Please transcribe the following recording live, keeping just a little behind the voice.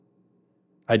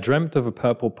I dreamt of a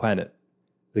purple planet,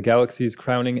 the galaxy's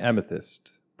crowning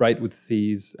amethyst, bright with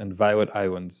seas and violet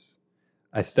islands.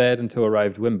 I stared until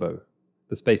arrived Wimbo,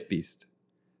 the space beast,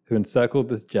 who encircled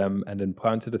this gem and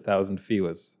implanted 1,000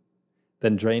 feelers,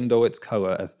 then drained all its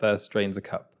color as thirst drains a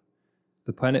cup.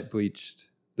 The planet bleached,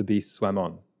 the beast swam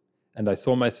on, and I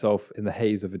saw myself in the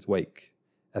haze of its wake.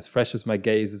 As fresh as my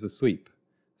gaze is asleep,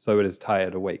 so it is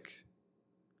tired awake.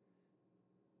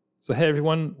 So hey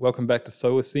everyone, welcome back to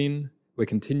Solar Scene. We're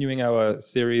continuing our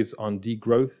series on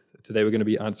degrowth. Today we're going to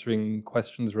be answering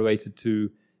questions related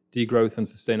to degrowth and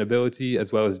sustainability,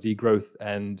 as well as degrowth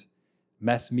and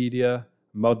mass media,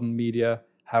 modern media,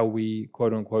 how we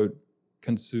quote-unquote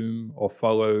consume or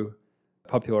follow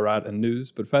popular art and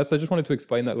news. But first, I just wanted to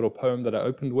explain that little poem that I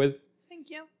opened with. Thank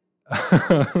you.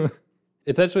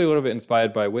 It's actually a little bit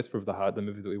inspired by Whisper of the Heart, the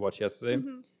movie that we watched yesterday,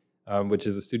 which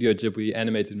is a Studio Ghibli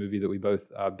animated movie that we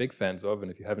both are big fans of.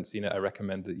 And if you haven't seen it, I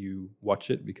recommend that you watch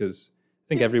it because I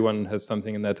think everyone has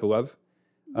something in there to love.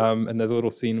 And there's a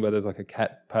little scene where there's like a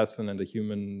cat person and a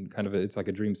human, it's like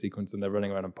a dream sequence, and they're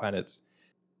running around on planets.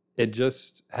 It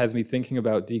just has me thinking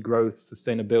about degrowth,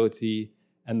 sustainability,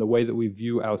 and the way that we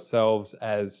view ourselves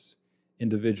as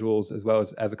individuals as well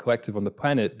as a collective on the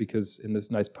planet, because in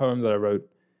this nice poem that I wrote,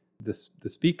 the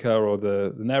speaker or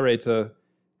the narrator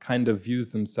kind of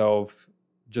views themselves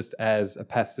just as a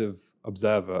passive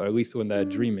observer, or at least when they're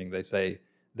dreaming, they say,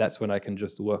 that's when I can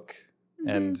just look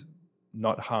and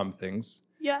not harm things.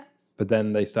 Yes. But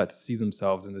then they start to see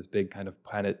themselves in this big kind of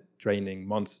planet-draining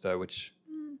monster, which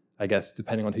I guess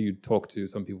depending on who you talk to,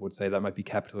 some people would say that might be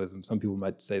capitalism. Some people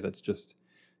might say that's just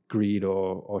greed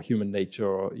or human nature,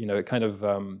 or, it kind of,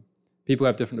 people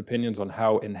have different opinions on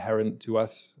how inherent to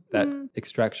us that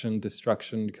extraction,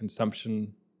 destruction,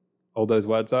 consumption, all those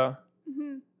words are.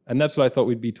 And that's what I thought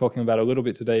we'd be talking about a little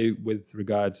bit today with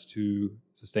regards to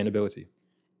sustainability.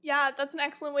 Yeah, that's an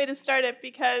excellent way to start it,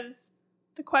 because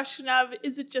the question of,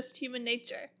 is it just human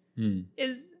nature?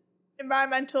 Is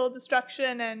environmental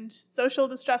destruction and social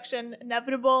destruction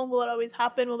inevitable? Will it always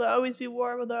happen? Will there always be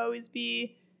war? Will there always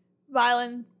be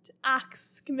violent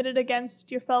acts committed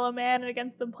against your fellow man and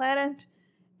against the planet?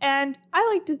 And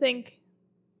I like to think,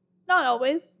 not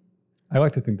always. I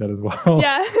like to think that as well.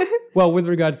 Yeah. Well, with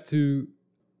regards to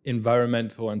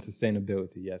environmental and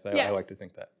sustainability, yes, I like to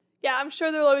think that. Yeah, I'm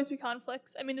sure there will always be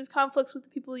conflicts. I mean, there's conflicts with the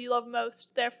people you love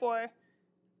most. Therefore,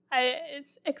 I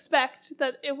expect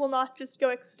that it will not just go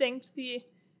extinct, the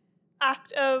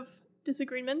act of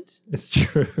disagreement. It's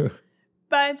true.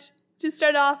 But to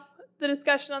start off the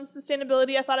discussion on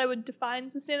sustainability, I thought I would define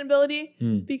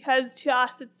sustainability because to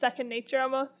us it's second nature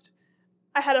almost.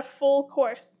 I had a full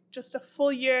course, just a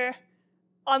full year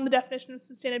on the definition of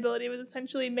sustainability. It was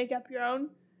essentially make up your own.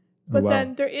 But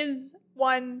then there is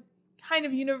one kind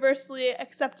of universally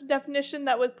accepted definition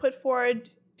that was put forward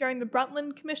during the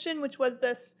Brundtland Commission, which was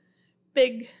this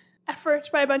big effort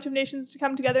by a bunch of nations to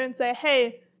come together and say,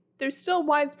 hey, there's still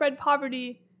widespread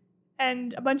poverty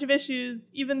and a bunch of issues,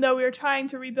 even though we were trying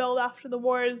to rebuild after the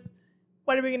wars.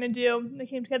 What are we going to do? And they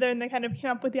came together and they kind of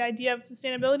came up with the idea of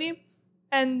sustainability.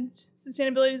 And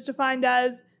sustainability is defined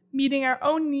as meeting our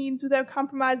own needs without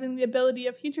compromising the ability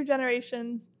of future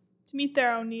generations to meet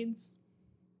their own needs.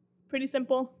 Pretty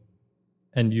simple.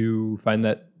 And you find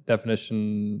that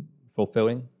definition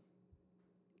fulfilling?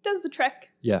 It does the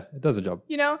trick. Yeah, it does a job.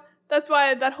 That's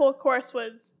why that whole course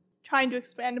was trying to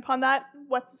expand upon that,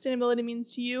 what sustainability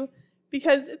means to you,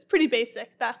 because it's pretty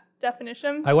basic, that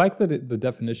definition. I like that the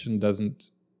definition doesn't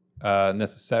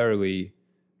necessarily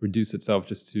reduce itself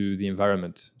just to the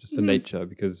environment, just to nature,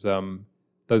 because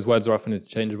those words are often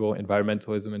interchangeable,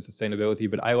 environmentalism and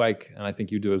sustainability. But I like, and I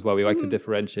think you do as well, we like to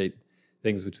differentiate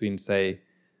things between, say,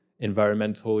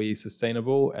 environmentally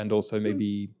sustainable and also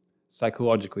maybe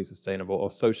psychologically sustainable or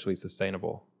socially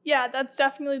sustainable. Yeah, that's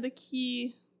definitely the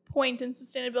key point in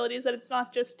sustainability, is that it's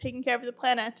not just taking care of the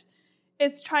planet.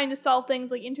 It's trying to solve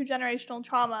things like intergenerational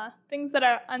trauma, things that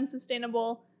are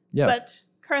unsustainable, but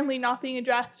currently not being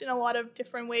addressed in a lot of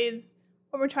different ways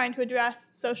when we're trying to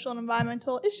address social and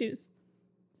environmental issues.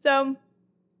 So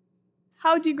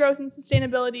how degrowth and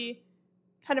sustainability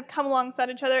kind of come alongside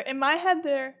each other? In my head,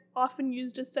 they're often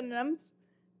used as synonyms,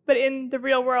 but in the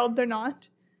real world, they're not.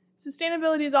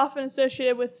 Sustainability is often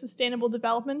associated with sustainable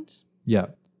development,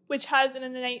 which has an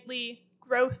innately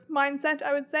growth mindset,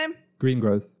 I would say. Green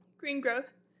growth.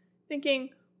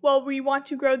 Thinking, well, we want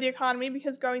to grow the economy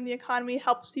because growing the economy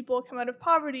helps people come out of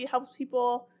poverty, helps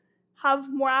people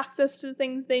have more access to the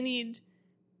things they need.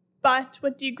 But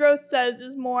what degrowth says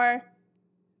is more,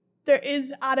 there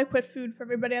is adequate food for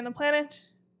everybody on the planet.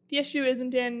 The issue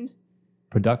isn't in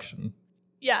production.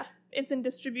 Yeah, it's in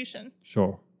distribution.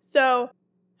 Sure. So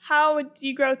how would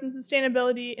degrowth and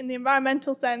sustainability in the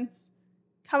environmental sense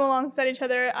come alongside each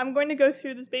other. I'm going to go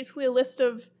through this basically a list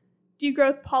of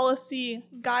degrowth policy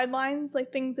guidelines,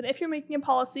 like things that if you're making a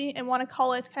policy and want to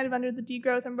call it kind of under the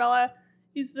degrowth umbrella,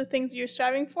 these are the things that you're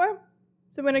striving for.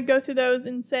 So I'm going to go through those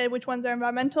and say which ones are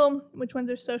environmental, which ones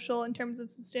are social in terms of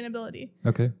sustainability.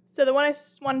 Okay. So the one I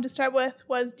wanted to start with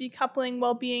was decoupling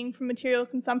well-being from material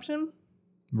consumption.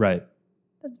 Right.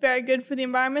 That's very good for the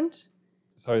environment.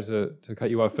 Sorry to cut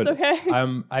you off, but it's okay.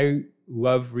 I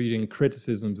love reading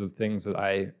criticisms of things that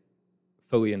I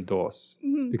fully endorse,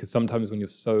 because sometimes when you're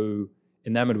so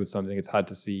enamored with something, it's hard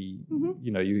to see,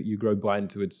 you grow blind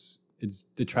to its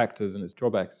detractors and its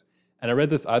drawbacks. And I read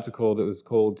this article that was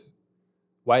called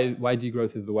Why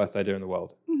Degrowth is the Worst Idea in the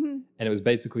World. And it was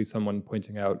basically someone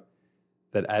pointing out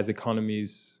that as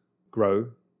economies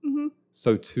grow,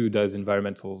 so too does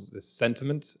environmental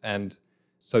sentiment, and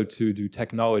so too do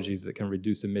technologies that can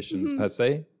reduce emissions per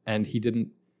se. And he didn't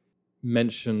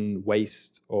mention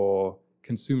waste or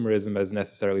consumerism as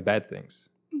necessarily bad things,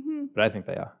 but I think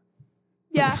they are.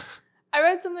 Yeah. I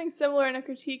read something similar in a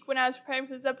critique when I was preparing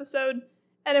for this episode,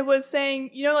 and it was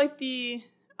saying, like the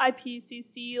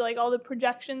IPCC, like all the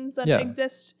projections that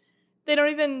exist, they don't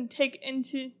even take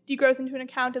degrowth into an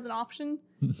account as an option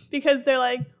because they're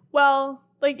like, well,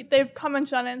 like they've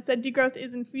commented on it and said degrowth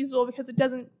isn't feasible because it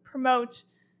doesn't promote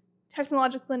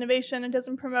technological innovation. It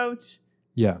doesn't promote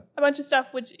a bunch of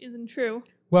stuff which isn't true.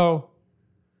 Well,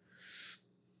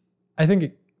 I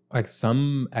think like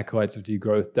some acolytes of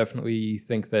degrowth definitely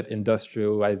think that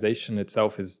industrialization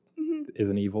itself is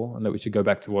an evil and that we should go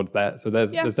back towards that. So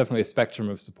there's definitely a spectrum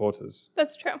of supporters.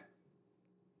 That's true.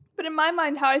 But in my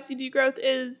mind, how I see degrowth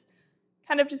is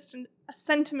kind of just a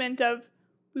sentiment of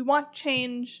we want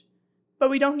change, but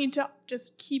we don't need to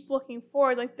just keep looking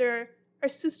forward. Like there are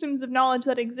systems of knowledge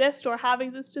that exist or have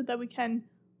existed that we can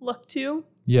look to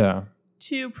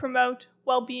promote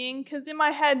well-being. Because in my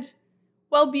head,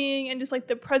 well-being and just like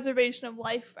the preservation of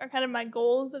life are kind of my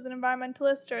goals as an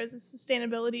environmentalist or as a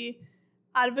sustainability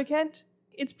advocate.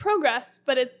 It's progress,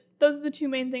 but those are the two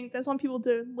main things. I just want people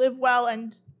to live well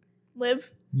and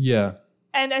live. Yeah.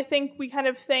 And I think we kind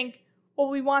of think, well,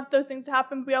 we want those things to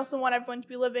happen, but we also want everyone to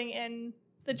be living in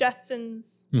the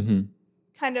Jetsons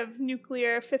kind of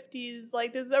nuclear 50s.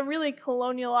 Like there's a really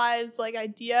colonialized like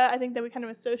idea, I think, that we kind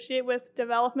of associate with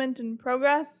development and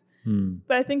progress.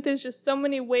 But I think there's just so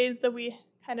many ways that we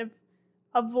kind of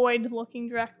avoid looking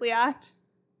directly at.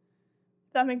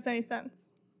 If that makes any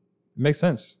sense. It makes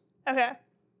sense. Okay.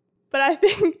 But I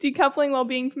think decoupling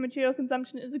well-being from material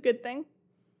consumption is a good thing.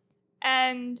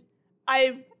 And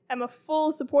I am a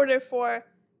full supporter for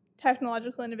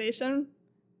technological innovation.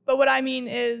 But what I mean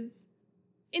is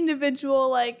individual,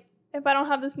 like if I don't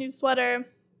have this new sweater, I'm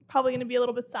probably going to be a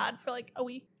little bit sad for like a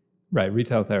week. Right.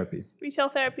 Retail therapy.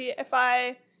 If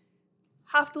I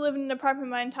have to live in an apartment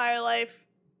my entire life,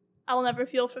 I'll never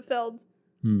feel fulfilled.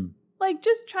 Like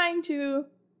just trying to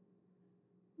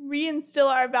reinstill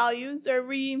our values or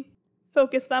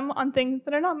refocus them on things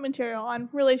that are not material, on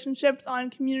relationships, on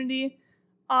community,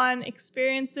 on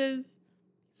experiences.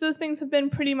 So those things have been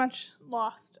pretty much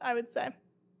lost, I would say.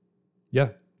 Yeah.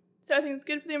 So I think it's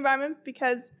good for the environment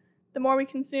because the more we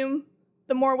consume,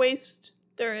 the more waste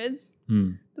there is,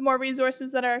 the more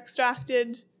resources that are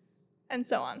extracted, and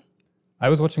so on. I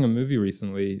was watching a movie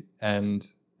recently, and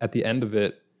at the end of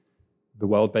it, the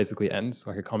world basically ends,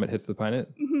 like a comet hits the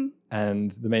planet.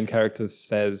 And the main character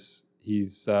says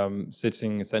he's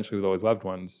sitting essentially with all his loved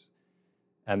ones,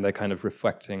 and they're kind of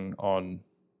reflecting on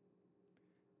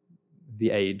the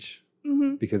age,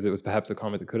 because it was perhaps a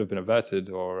comet that could have been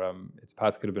averted, or its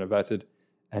path could have been averted.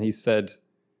 And he said,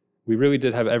 we really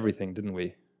did have everything, didn't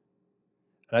we?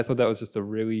 And I thought that was just a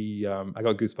really, I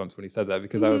got goosebumps when he said that,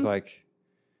 because I was like,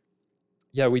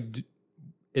 yeah, we do.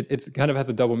 It kind of has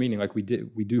a double meaning. Like we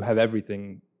do have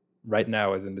everything right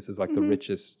now, as in this is like the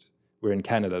richest, we're in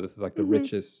Canada, this is like the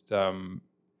richest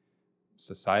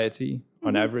society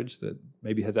on average that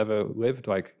maybe has ever lived.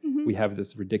 Like we have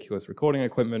this ridiculous recording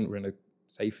equipment, we're in a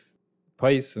safe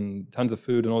place and tons of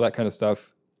food and all that kind of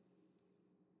stuff.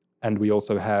 And we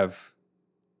also have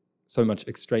so much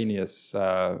extraneous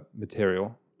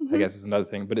material, I guess is another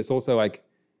thing. But it's also like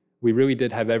we really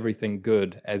did have everything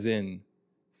good, as in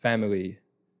family,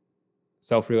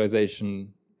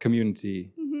 self-realization,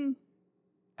 community,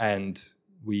 and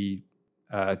we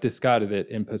discarded it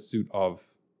in pursuit of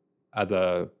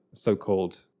other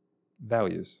so-called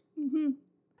values.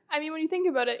 I mean, when you think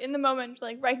about it, in the moment,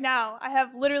 like right now, I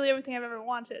have literally everything I've ever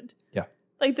wanted. Yeah.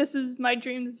 Like this is my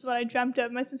dream, this is what I dreamt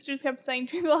of. My sisters kept saying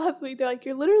to me the last week, they're like,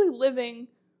 you're literally living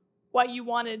what you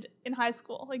wanted in high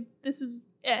school. Like this is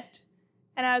it.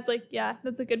 And I was like, yeah,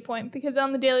 that's a good point. Because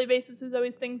on the daily basis, there's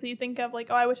always things that you think of,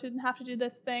 like, oh, I wish I didn't have to do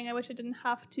this thing. I wish I didn't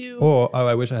have to. Or, oh,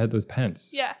 I wish I had those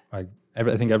pants. Yeah. I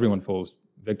think everyone falls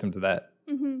victim to that.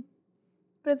 Mm-hmm.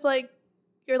 But it's like,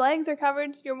 your legs are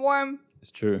covered, you're warm. It's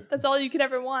true. That's all you could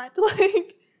ever want.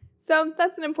 So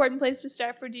that's an important place to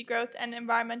start for degrowth and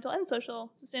environmental and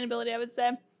social sustainability, I would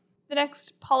say. The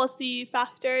next policy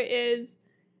factor is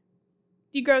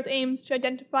degrowth aims to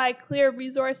identify clear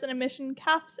resource and emission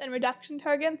caps and reduction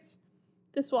targets.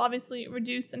 This will obviously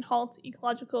reduce and halt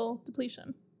ecological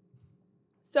depletion.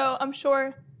 So I'm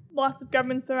sure lots of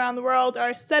governments around the world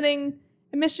are setting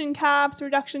emission caps,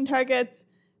 reduction targets,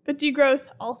 but degrowth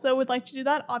also would like to do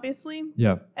that, obviously.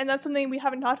 Yeah. And that's something we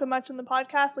haven't talked about much on the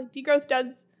podcast. Like, degrowth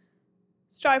does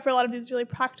strive for a lot of these really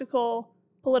practical,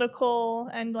 political,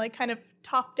 and like kind of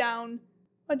top-down,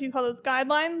 what do you call those,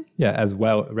 guidelines? Yeah, as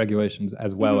well, regulations,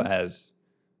 as well as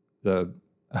the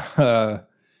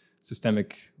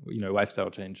systemic, lifestyle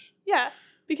change. Yeah,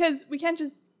 because we can't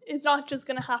just, it's not just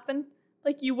going to happen.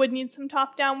 Like, you would need some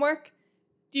top-down work.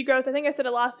 Degrowth, I think I said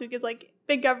it last week, is like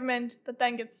big government that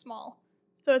then gets small.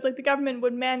 So it's like the government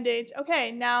would mandate,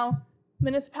 okay, now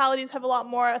municipalities have a lot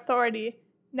more authority.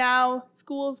 Now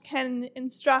schools can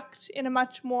instruct in a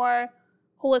much more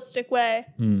holistic way.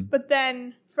 But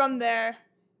then from there,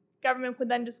 government would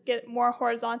then just get more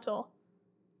horizontal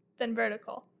than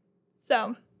vertical.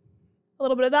 So a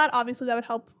little bit of that, obviously that would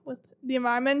help with the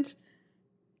environment.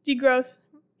 Degrowth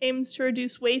aims to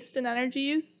reduce waste and energy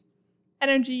use.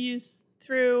 Energy use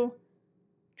through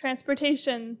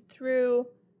transportation, through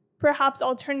perhaps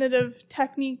alternative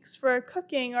techniques for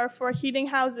cooking or for heating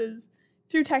houses,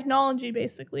 through technology,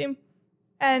 basically.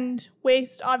 And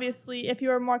waste, obviously, if you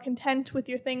were more content with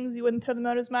your things, you wouldn't throw them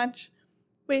out as much.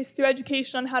 Waste through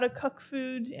education on how to cook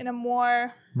food in a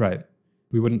more... Right.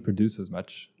 We wouldn't produce as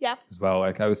much. Yeah. As well.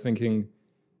 Like, I was thinking,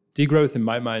 degrowth in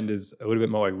my mind is a little bit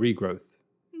more like regrowth.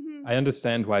 I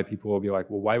understand why people will be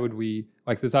like, well, why would we...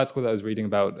 Like, this article that I was reading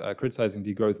about criticizing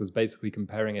degrowth was basically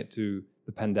comparing it to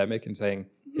the pandemic and saying,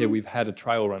 here, we've had a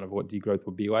trial run of what degrowth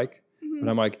will be like. But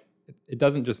I'm like, it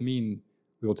doesn't just mean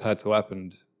we will turtle up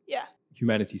and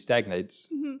humanity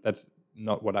stagnates. That's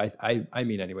not what I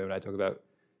mean anyway when I talk about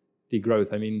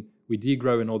degrowth. I mean, we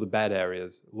degrow in all the bad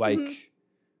areas, like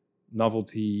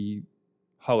novelty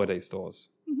holiday stores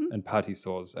and party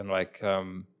stores and like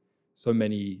so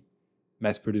many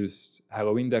mass-produced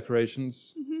Halloween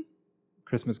decorations,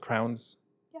 Christmas crowns.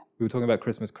 Yeah. We were talking about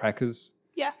Christmas crackers.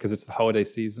 Yeah. Because it's the holiday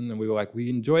season, and we were like, we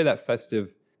enjoy that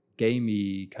festive,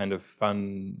 gamey kind of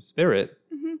fun spirit,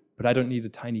 but I don't need a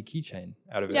tiny keychain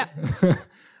out of it. Yeah.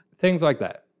 Things like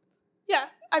that. Yeah.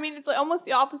 I mean, it's like almost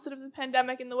the opposite of the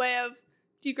pandemic in the way of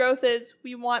degrowth is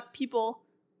we want people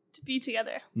to be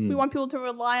together. We want people to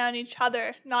rely on each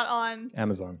other, not on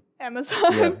Amazon. Yeah, that's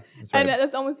right. And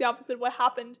that's almost the opposite of what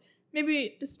happened.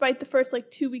 Maybe despite the first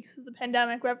 2 weeks of the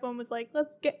pandemic where everyone was like,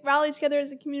 let's rally together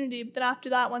as a community. But then after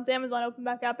that, once Amazon opened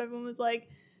back up, everyone was like,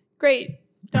 great,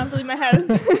 don't have to leave my house.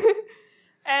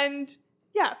 And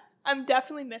yeah, I'm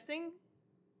definitely missing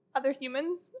other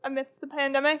humans amidst the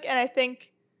pandemic. And I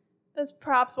think that's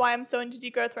perhaps why I'm so into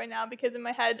degrowth right now, because in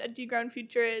my head, a degrown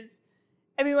future is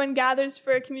everyone gathers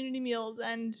for community meals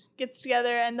and gets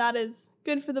together, and that is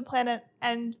good for the planet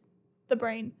and the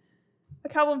brain. A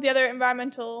couple of the other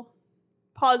environmental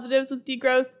positives with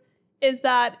degrowth is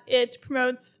that it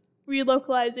promotes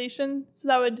relocalization, so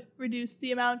that would reduce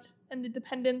the amount and the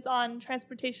dependence on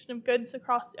transportation of goods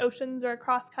across oceans or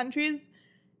across countries.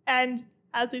 And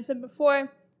as we've said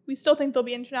before, we still think there'll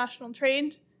be international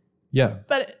trade. Yeah.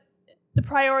 But the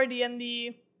priority and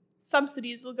the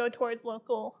subsidies will go towards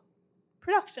local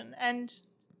production and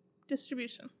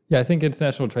distribution. Yeah, I think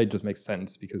international trade just makes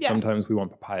sense because sometimes we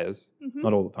want papayas.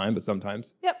 Not all the time, but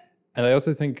sometimes. Yep. And I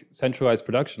also think centralized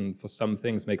production for some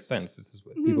things makes sense. This is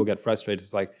when people get frustrated.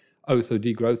 It's like, oh, so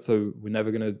degrowth, so we're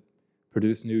never going to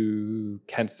produce new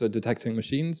cancer detecting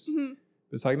machines?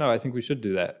 It's like, no, I think we should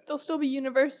do that. There'll still be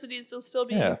universities, there'll still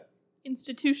be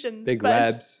institutions. Big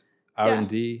labs,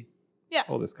 R&D,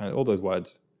 all those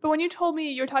words. But when you told me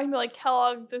you were talking about like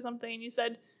Kellogg's or something, and you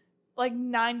said like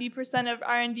 90% of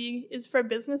R&D is for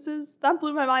businesses, that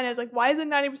blew my mind. I was like, why is it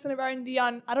 90% of R&D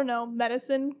on, I don't know,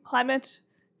 medicine, climate,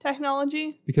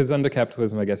 technology? Because under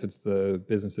capitalism, I guess it's the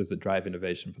businesses that drive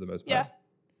innovation for the most part. Yeah.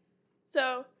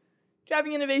 So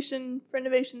driving innovation for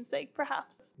innovation's sake,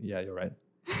 perhaps. Yeah, you're right.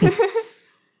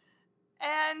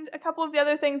 And a couple of the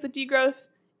other things that degrowth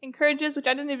encourages, which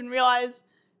I didn't even realize,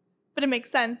 but it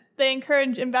makes sense. They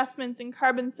encourage investments in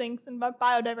carbon sinks and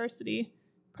biodiversity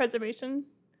preservation.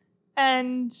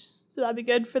 And so that'd be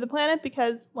good for the planet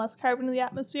because less carbon in the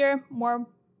atmosphere, more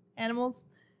animals.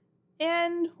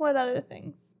 And what other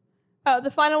things? Oh,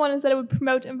 the final one is that it would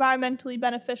promote environmentally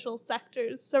beneficial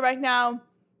sectors. So right now,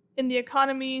 in the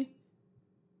economy,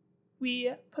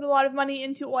 we put a lot of money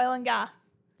into oil and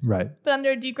gas. Right. But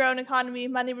under a degrown economy,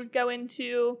 money would go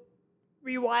into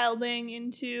rewilding,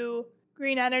 into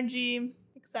green energy,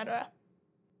 etc.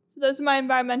 So those are my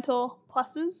environmental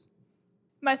pluses.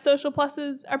 My social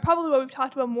pluses are probably what we've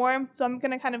talked about more, so I'm going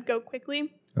to kind of go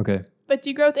quickly. Okay. But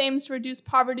degrowth aims to reduce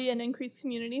poverty and increase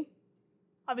community.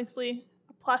 Obviously,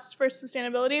 a plus for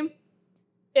sustainability.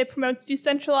 It promotes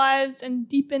decentralized and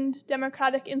deepened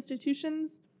democratic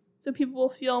institutions, so people will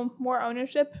feel more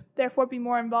ownership, therefore be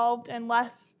more involved and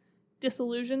less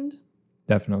disillusioned.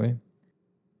 Definitely.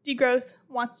 Degrowth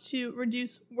wants to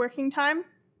reduce working time.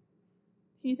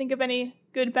 Can you think of any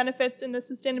good benefits in the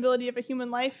sustainability of a human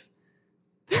life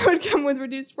that would come with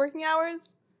reduced working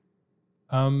hours?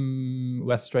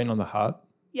 Less strain on the heart.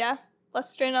 Yeah,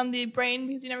 less strain on the brain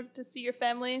because you never get to see your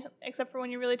family except for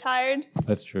when you're really tired.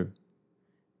 That's true.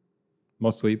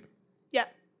 More sleep. Yeah.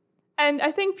 And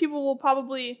I think people will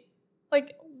probably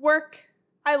work.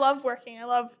 I love working. I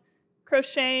love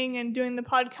crocheting and doing the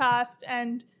podcast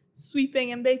and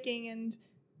sweeping and baking and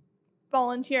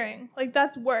volunteering.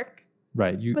 That's work.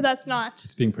 Right. But that's not.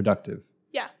 It's being productive.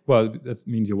 Yeah. Well, that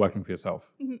means you're working for yourself.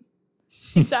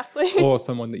 Mm-hmm. Exactly. Or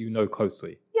someone that you know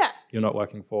closely. Yeah. You're not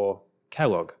working for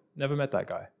Kellogg. Never met that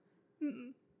guy.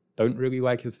 Mm-mm. Don't really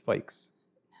like his flakes.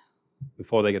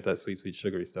 Before they get that sweet, sweet,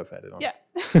 sugary stuff added on. Yeah.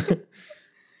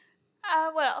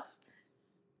 What else?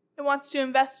 It wants to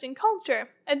invest in culture,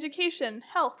 education,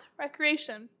 health,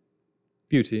 recreation.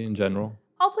 Beauty in general.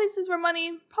 All places where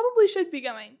money probably should be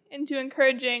going into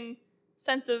encouraging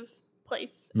sense of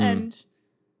place and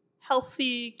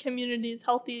healthy communities,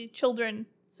 healthy children,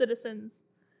 citizens.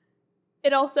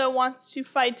 It also wants to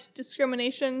fight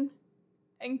discrimination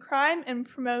and crime and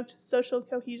promote social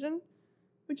cohesion,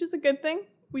 which is a good thing.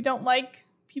 We don't like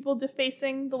people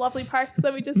defacing the lovely parks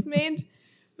that we just made.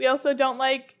 We also don't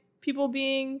like people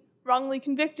being wrongly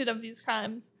convicted of these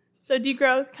crimes. So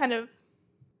degrowth kind of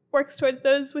works towards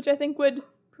those, which I think would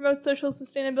promote social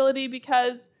sustainability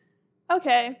because,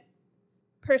 okay,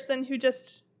 person who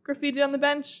just graffitied on the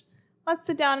bench, let's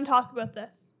sit down and talk about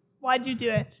this. Why'd you do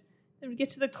it? And we get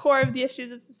to the core of the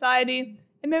issues of society,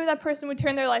 and maybe that person would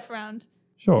turn their life around.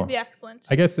 Sure. It'd be excellent.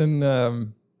 I guess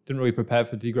didn't really prepare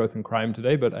for degrowth and crime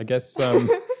today, but I guess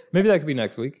maybe that could be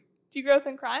next week. Degrowth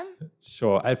and crime?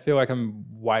 Sure. I feel like I'm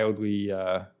wildly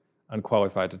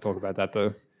unqualified to talk about that,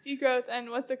 though. Degrowth and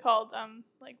what's it called?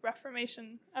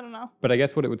 Reformation. I don't know. But I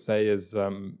guess what it would say is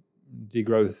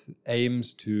degrowth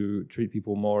aims to treat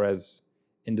people more as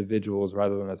individuals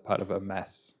rather than as part of a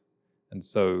mass. And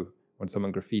so when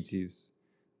someone graffitis,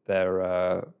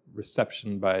 their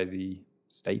reception by the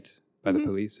state, by the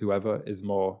police, whoever, is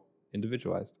more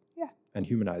individualized. Yeah. And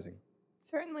humanizing.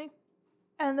 Certainly.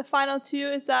 And the final two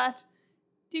is that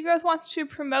degrowth wants to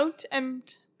promote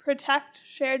and protect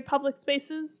shared public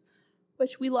spaces,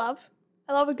 which we love.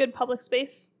 I love a good public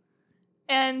space.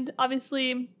 And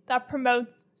obviously that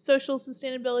promotes social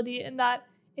sustainability in that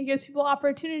it gives people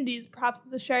opportunities. Perhaps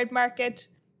it's a shared market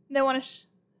and they want to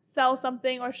sell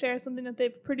something or share something that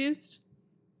they've produced.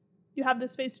 You have the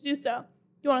space to do so.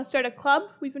 You want to start a club?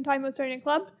 We've been talking about starting a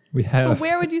club. We have. But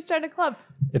where would you start a club?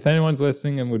 If anyone's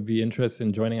listening and would be interested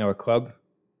in joining our club,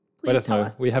 let us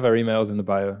know. We have our emails in the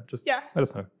bio. Just let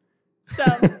us know. So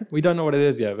we don't know what it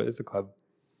is yet, but it's a club.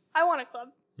 I want a club.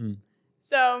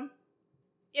 So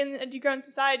in a degrown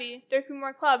society, there can be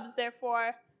more clubs,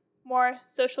 therefore more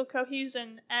social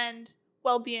cohesion and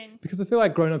well-being. Because I feel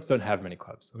like grown-ups don't have many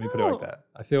clubs. Let me put it like that.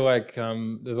 I feel like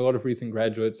there's a lot of recent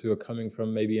graduates who are coming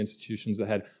from maybe institutions that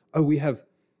had, we have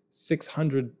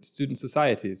 600 student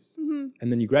societies.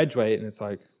 And then you graduate and it's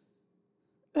like,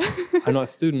 I'm not a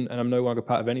student and I'm no longer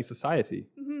part of any society.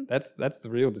 That's the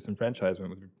real disenfranchisement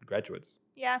with graduates.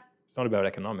 Yeah. It's not about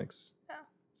economics. Yeah.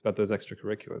 It's about those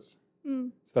extracurriculars.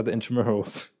 It's about the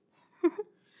intramurals.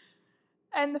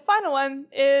 And the final one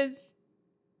is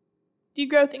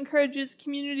degrowth encourages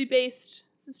community-based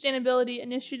sustainability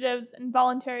initiatives and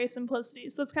voluntary simplicity.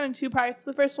 So that's kind of two parts.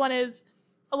 The first one is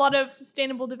a lot of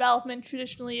sustainable development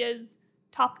traditionally is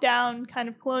top-down, kind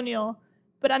of colonial,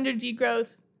 but under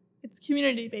degrowth, it's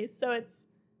community-based. So it's,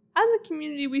 as a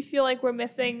community, we feel like we're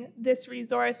missing this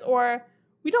resource, or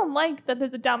we don't like that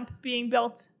there's a dump being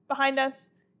built behind us.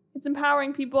 It's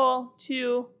empowering people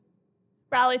to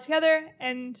rally together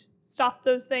and stop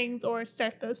those things or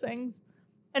start those things.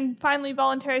 And finally,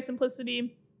 voluntary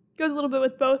simplicity goes a little bit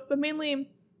with both, but mainly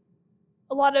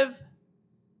a lot of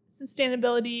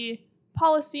sustainability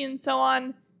policy and so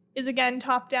on is, again,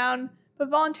 top-down. But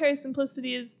voluntary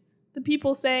simplicity is the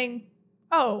people saying,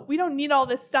 oh, we don't need all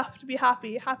this stuff to be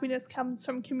happy. Happiness comes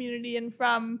from community and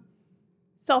from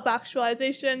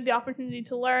self-actualization, the opportunity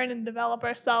to learn and develop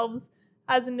ourselves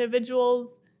as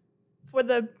individuals for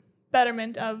the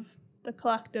betterment of the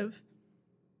collective.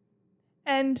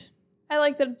 And I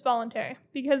like that it's voluntary,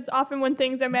 because often when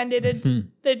things are mandated,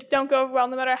 they don't go over well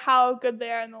no matter how good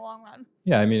they are in the long run.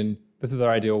 Yeah, I mean, this is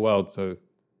our ideal world, so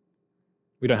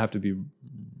we don't have to be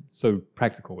so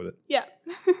practical with it. Yeah.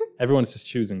 Everyone's just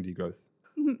choosing degrowth.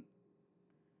 Do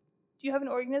you have an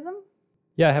organism?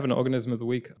 Yeah, I have an organism of the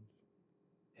week.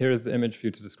 Here is the image for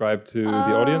you to describe to the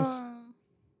audience.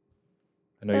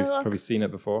 I know you've probably seen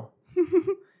it before.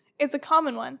 It's a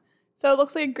common one. So it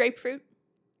looks like a grapefruit.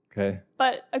 Okay.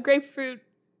 But a grapefruit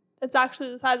that's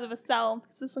actually the size of a cell,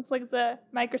 because this looks like it's a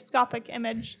microscopic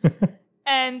image.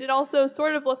 And it also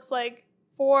sort of looks like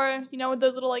 4, with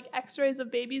those little like x-rays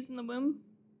of babies in the womb.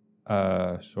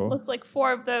 Sure. Looks like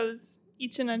 4 of those,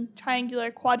 each in a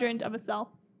triangular quadrant of a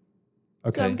cell.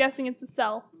 Okay. So I'm guessing it's a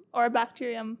cell or a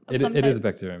bacterium of some type. type. It is a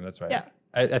bacterium, that's right. Yeah.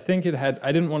 I think it had,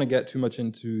 I didn't want to get too much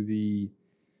into the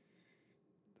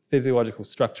physiological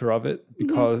structure of it,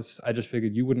 because I just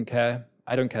figured you wouldn't care.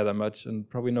 I don't care that much, and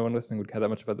probably no one listening would care that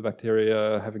much about the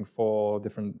bacteria having 4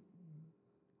 different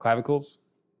clavicles.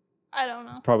 I don't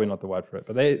know. It's probably not the word for it,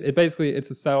 but it's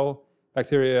a cell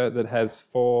bacteria that has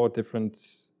 4 different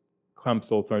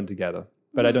clumps all thrown together.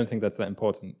 But I don't think that's that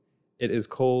important. It is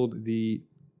called the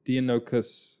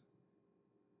Deinococcus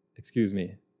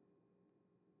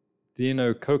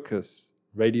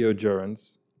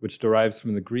radiodurans, which derives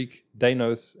from the Greek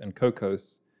deinos and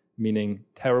kokos, meaning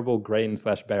terrible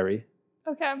grain/berry.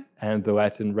 Okay. And the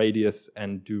Latin radius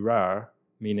and durar,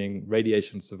 meaning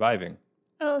radiation surviving.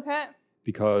 Okay.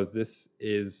 Because this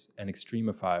is an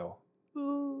extremophile.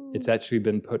 Ooh. It's actually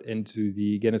been put into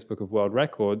the Guinness Book of World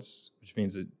Records, which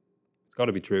means it's got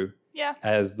to be true,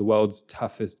 as the world's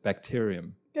toughest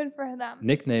bacterium. Good for them.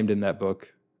 Nicknamed in that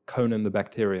book, Conan the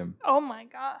Bacterium. Oh my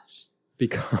gosh.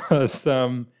 Because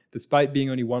despite being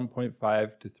only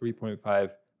 1.5 to 3.5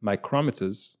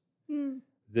 micrometers,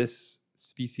 this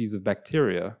species of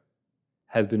bacteria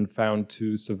has been found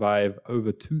to survive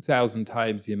over 2,000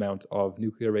 times the amount of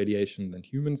nuclear radiation than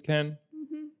humans can,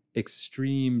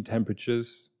 extreme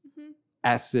temperatures,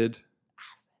 acid,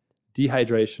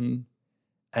 dehydration,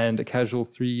 and a casual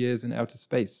 3 years in outer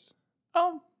space.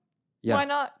 Oh, yeah. Why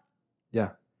not? Yeah.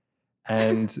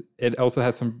 And it also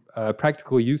has some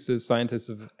practical uses. Scientists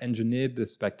have engineered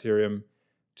this bacterium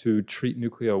to treat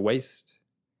nuclear waste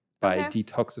by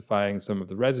detoxifying some of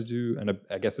the residue. And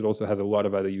I guess it also has a lot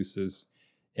of other uses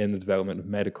in the development of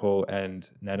medical and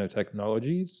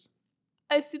nanotechnologies.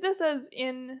 I see this as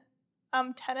in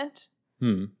Tenet.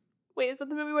 Wait, is that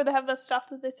the movie where they have the stuff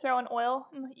that they throw in oil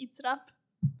and it eats it up?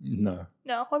 No.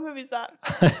 No? What movie is that?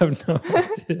 I have no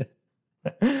idea.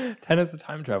 Tenet's a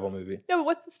time travel movie. No, but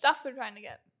what's the stuff they're trying to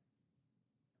get?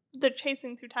 They're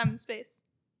chasing through time and space.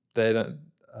 They don't...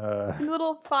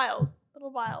 Little vials.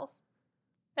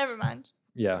 Never mind.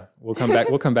 Yeah, we'll come back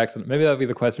to it. Maybe that'll be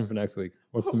the question for next week.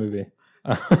 What's the movie?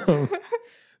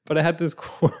 But I had this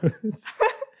quote,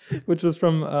 which was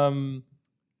from...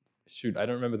 I don't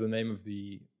remember the name of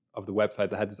the website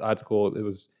that had this article. It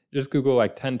was... Just Google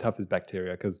 10 toughest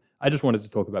bacteria, because I just wanted to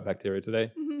talk about bacteria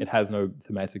today. It has no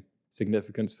thematic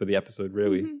significance for the episode,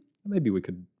 really. Maybe we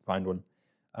could find one.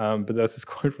 But there's this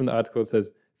quote from the article that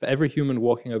says, for every human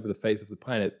walking over the face of the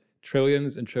planet,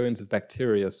 trillions and trillions of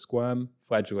bacteria squirm,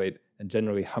 flagellate, and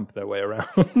generally hump their way around.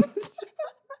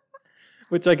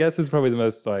 Which I guess is probably the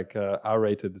most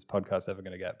R-rated this podcast's ever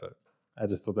going to get, but I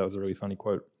just thought that was a really funny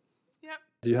quote. Yep.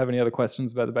 Do you have any other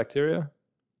questions about the bacteria?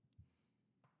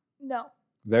 No.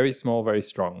 Very small, very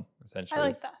strong, essentially. I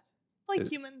like that. Like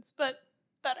humans, but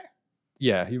better.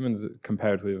 Yeah, humans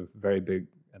comparatively are very big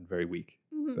and very weak.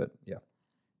 But yeah.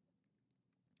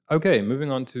 Okay, moving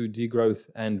on to degrowth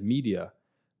and media,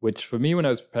 which for me when I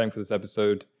was preparing for this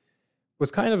episode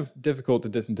was kind of difficult to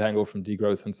disentangle from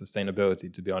degrowth and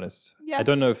sustainability, to be honest. Yeah. I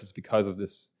don't know if it's because of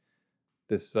this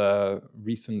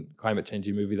recent climate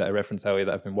changey movie that I referenced earlier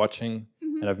that I've been watching,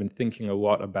 and I've been thinking a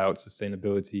lot about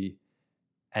sustainability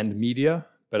and media,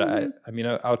 but I mean,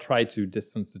 I'll try to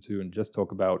distance the two and just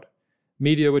talk about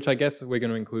media, which I guess we're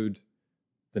going to include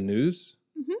the news,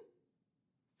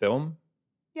 film,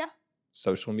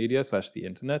 social media / the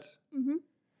internet,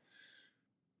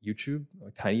 YouTube,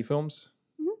 like tiny films,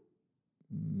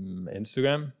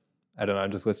 Instagram. I don't know,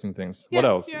 I'm just listing things. Yes, what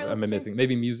else am I missing?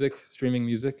 Maybe music, streaming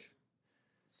music.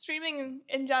 Streaming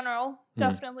in general,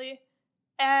 definitely.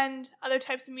 And other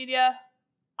types of media.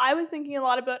 I was thinking a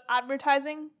lot about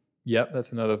advertising. Yep,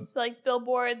 that's another. So like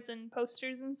billboards and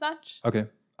posters and such. Okay,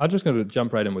 I'm just going to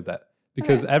jump right in with that.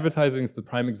 Because advertising is the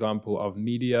prime example of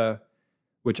media,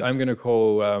 which I'm going to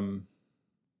call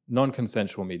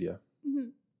non-consensual media. Mm-hmm.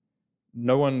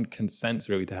 No one consents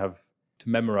really to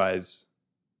memorize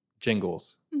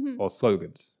jingles or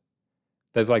slogans.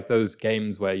 There's like those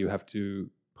games where you have to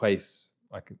place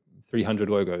like 300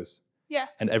 logos. Yeah.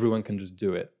 And everyone can just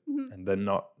do it. And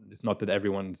it's not that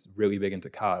everyone's really big into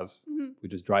cars. We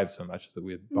just drive so much that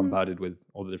we're bombarded with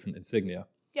all the different insignia.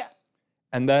 Yeah.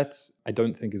 And that, I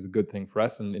don't think, is a good thing for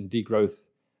us. And in degrowth,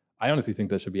 I honestly think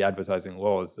there should be advertising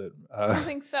laws that... I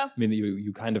think so. I mean,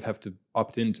 you kind of have to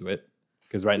opt into it,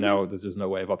 because right now there's just no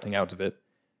way of opting out of it.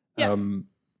 Yeah.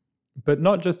 But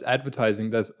not just advertising.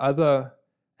 There's other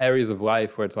areas of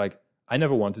life where it's like, I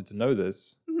never wanted to know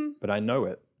this, but I know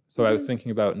it. So I was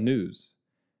thinking about news.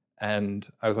 And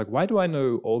I was like, why do I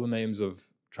know all the names of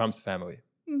Trump's family?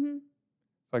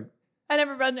 It's like... I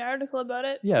never read an article about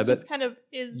it. Yeah, it just kind of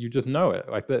is. You just know it.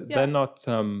 Like they're not.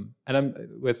 And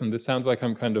listen. This sounds like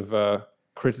I'm kind of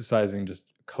criticizing just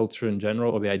culture in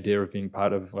general, or the idea of being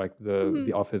part of like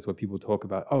the office where people talk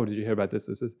about, oh, did you hear about this?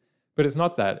 But it's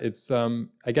not that. It's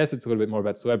I guess it's a little bit more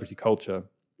about celebrity culture.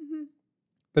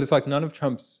 But it's like none of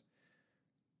Trump's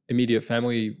immediate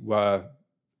family were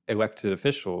elected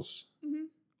officials,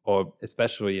 or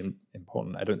especially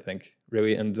important. I don't think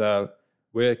really. And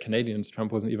we're Canadians.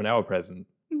 Trump wasn't even our president.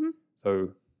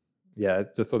 So, yeah, I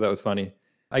just thought that was funny.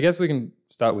 I guess we can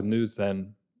start with news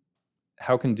then.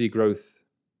 How can degrowth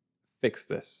fix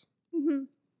this?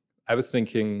 I was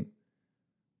thinking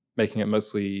making it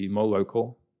mostly more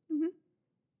local,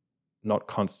 not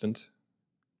constant,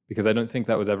 because I don't think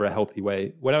that was ever a healthy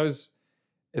way. When I was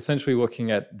essentially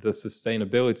looking at the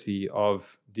sustainability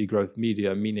of degrowth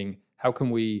media, meaning how can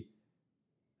we,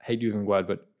 hate using the word,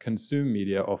 but consume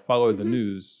media or follow the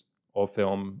news or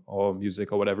film or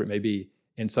music or whatever it may be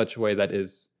in such a way that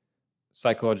is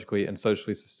psychologically and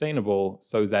socially sustainable,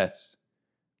 so that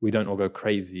we don't all go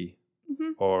crazy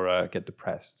or get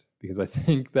depressed. Because I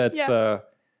think that's, I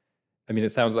mean,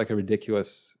 it sounds like a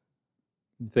ridiculous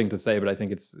thing to say, but I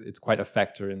think it's quite a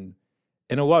factor in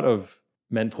a lot of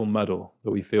mental muddle that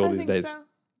we feel these days. So.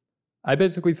 I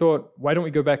basically thought, why don't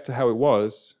we go back to how it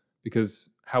was? Because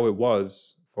how it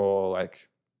was for like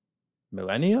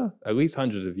millennia, at least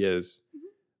hundreds of years,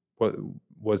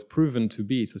 was proven to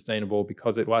be sustainable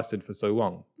because it lasted for so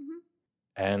long.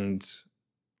 And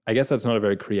I guess that's not a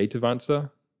very creative answer.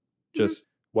 Just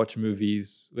watch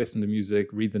movies, listen to music,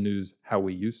 read the news how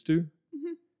we used to.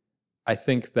 I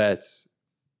think that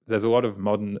there's a lot of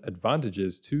modern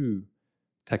advantages to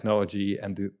technology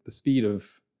and the speed of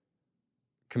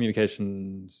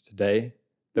communications today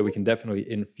that we can definitely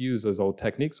infuse those old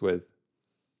techniques with.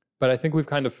 But I think we've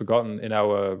kind of forgotten in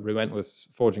our relentless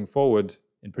forging forward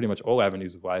in pretty much all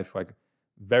avenues of life, like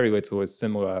very little is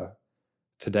similar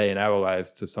today in our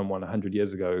lives to someone 100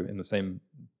 years ago in the same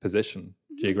position,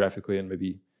 geographically and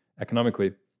maybe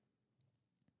economically.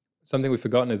 Something we've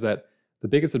forgotten is that the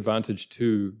biggest advantage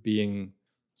to being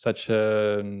such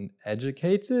an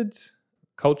educated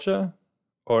culture,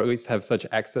 or at least have such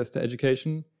access to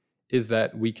education, is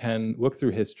that we can look through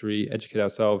history, educate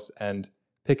ourselves, and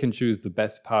pick and choose the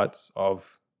best parts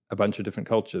of a bunch of different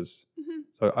cultures.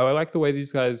 So I like the way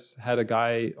these guys had a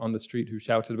guy on the street who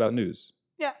shouted about news.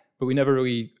 Yeah. But we never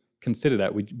really consider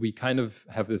that. We kind of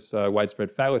have this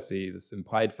widespread fallacy, this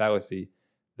implied fallacy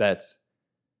that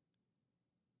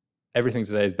everything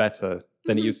today is better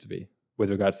than it used to be with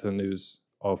regards to the news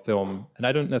or film. And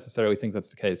I don't necessarily think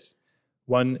that's the case.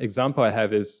 One example I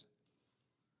have is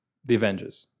the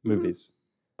Avengers movies.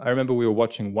 I remember we were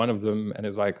watching one of them and it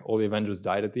was like all the Avengers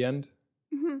died at the end.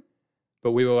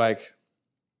 But we were like,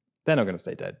 they're not going to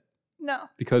stay dead. No.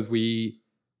 Because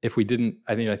if we didn't,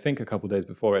 I think a couple of days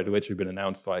before it had literally been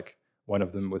announced like one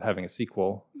of them was having a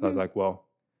sequel. So I was like, well,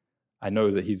 I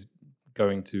know that he's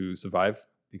going to survive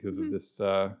because of this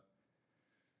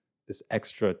this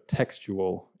extra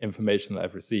textual information that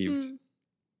I've received.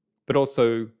 But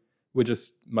also, we're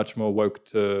just much more woke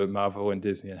to Marvel and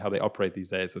Disney and how they operate these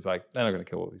days. So it's like, they're not going to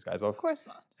kill all these guys off. Of course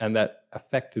not. And that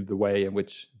affected the way in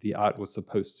which the art was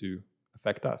supposed to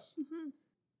affect us.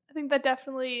 I think that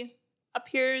definitely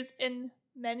appears in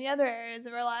many other areas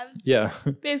of our lives. Yeah.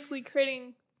 Basically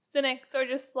creating cynics or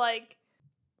just like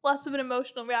less of an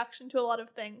emotional reaction to a lot of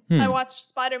things. I watched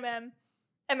Spider-Man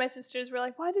and my sisters were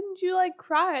like, why didn't you like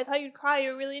cry? I thought you'd cry.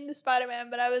 You were really into Spider-Man.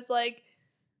 But I was like,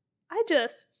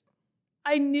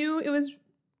 I knew it was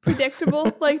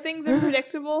predictable. Like things are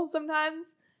predictable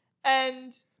sometimes.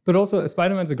 But also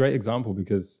Spider-Man's a great example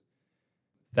because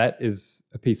that is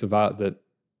a piece of art that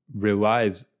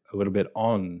relies a little bit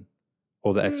on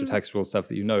all the extra textual stuff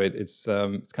that you know. It's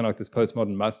kind of like this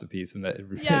postmodern masterpiece, and that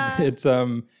it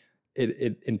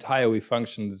it entirely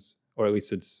functions, or at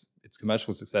least its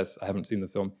commercial success, I haven't seen the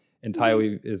film,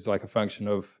 entirely is like a function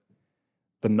of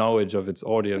the knowledge of its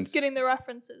audience. Getting the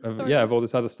references. Of all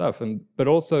this other stuff. But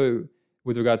also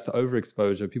with regards to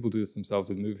overexposure, people do this themselves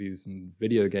with movies and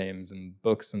video games and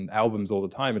books and albums all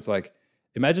the time. It's like,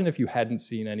 imagine if you hadn't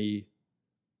seen any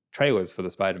trailers for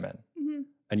the Spider-Man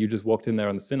and you just walked in there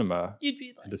on the cinema you'd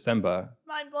be like, in December.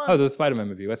 Mind blown. Oh, there's a Spider-Man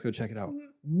movie. Let's go check it out.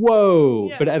 Whoa.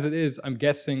 Yeah. But as it is, I'm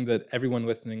guessing that everyone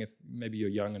listening, if maybe you're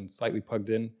young and slightly plugged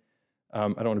in, I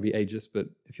don't want to be ageist, but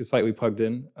if you're slightly plugged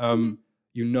in,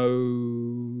 you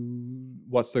know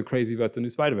what's so crazy about the new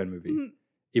Spider-Man movie.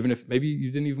 Even if maybe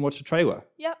you didn't even watch the trailer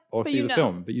or see the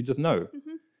film, but you just know.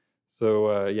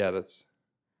 So that's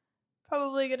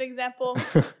probably a good example.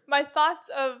 My thoughts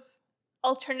of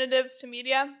alternatives to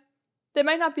media, they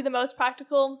might not be the most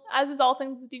practical. As is all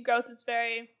things with degrowth, it's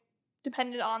very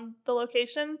dependent on the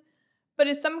location. But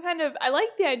it's some kind of, I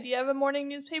like the idea of a morning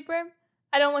newspaper.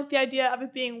 I don't like the idea of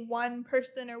it being one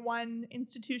person or one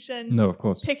institution. No, of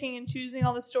course. Picking and choosing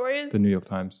all the stories. The New York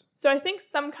Times. So I think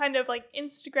some kind of like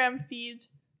Instagram feed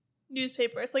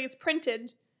newspaper. It's like it's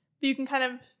printed, but you can kind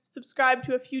of subscribe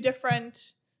to a few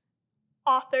different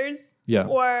authors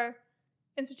or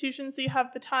institutions. So you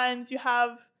have the Times, you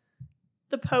have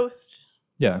the Post,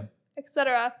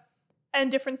 etc., and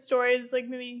different stories. Like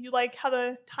maybe you like how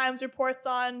the Times reports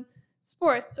on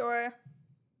sports or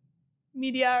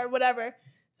media or whatever.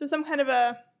 So some kind of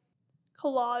a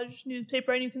collage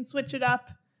newspaper, and you can switch it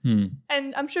up.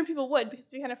 And I'm sure people would, because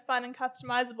it'd be kind of fun and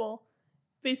customizable.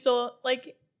 But you still,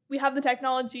 like, we have the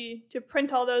technology to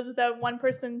print all those without one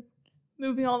person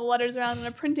moving all the letters around in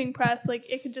a printing press. Like,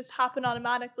 it could just happen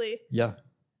automatically. Yeah.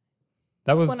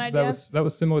 That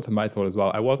was similar to my thought as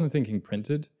well. I wasn't thinking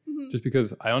printed, just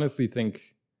because I honestly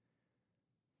think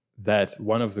that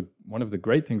one of the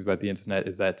great things about the internet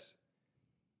is that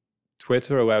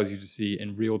Twitter allows you to see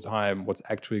in real time what's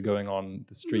actually going on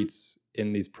the streets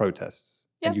in these protests.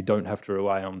 And you don't have to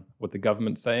rely on what the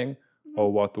government's saying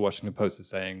or what the Washington Post is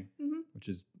saying, which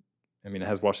is, I mean, it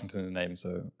has Washington in the name,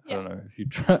 so I don't know if you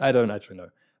try, I don't actually know.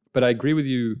 But I agree with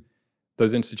you,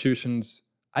 those institutions,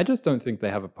 I just don't think they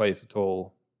have a place at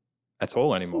all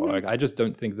anymore. Like, I just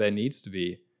don't think there needs to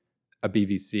be a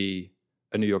BBC,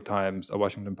 a New York Times, a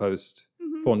Washington Post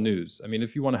for news. I mean,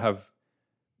 if you want to have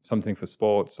something for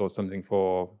sports or something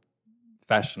for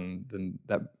fashion, then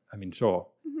that, I mean, sure.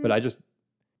 But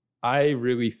I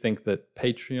really think that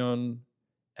Patreon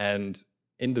and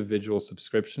individual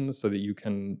subscriptions, so that you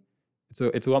can,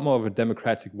 it's a lot more of a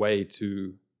democratic way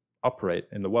to operate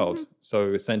in the world.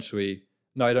 So essentially,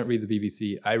 no, I don't read the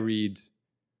BBC. I read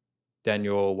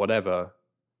Daniel whatever,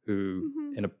 who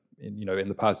in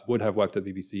the past would have worked at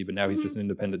BBC, but now he's just an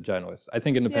independent journalist. I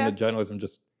think independent journalism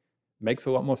just makes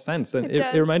a lot more sense. And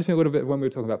it reminds me a little bit of when we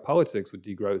were talking about politics with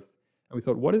degrowth. And we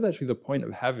thought, what is actually the point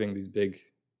of having these big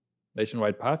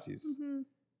nationwide parties?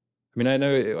 I mean, I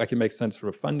know it makes sense from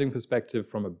a funding perspective,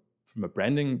 from a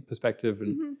branding perspective,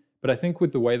 but I think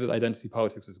with the way that identity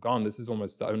politics has gone, this is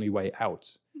almost the only way out.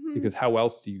 Because how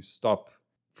else do you stop,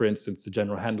 for instance, the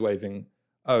general hand waving,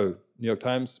 oh, New York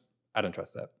Times, I don't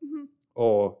trust that.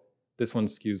 Or this one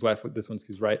skews left, this one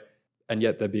skews right. And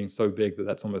yet they're being so big that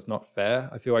that's almost not fair.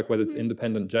 I feel like whether it's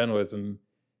independent journalism,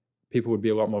 people would be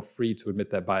a lot more free to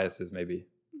admit their biases, maybe.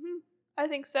 I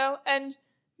think so. And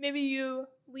maybe you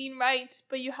lean right,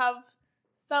 but you have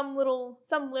some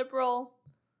liberal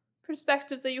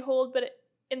perspectives that you hold, but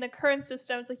in the current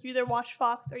system, it's like you either watch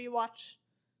Fox or you watch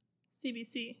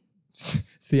CBC.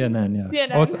 CNN, yeah.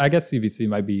 CNN. Also, I guess CBC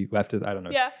might be leftist, I don't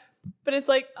know. Yeah, but it's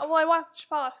like, oh, well, I watch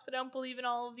Fox, but I don't believe in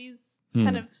all of these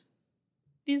kind of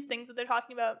these things that they're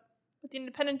talking about. With the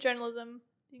independent journalism,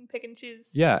 you can pick and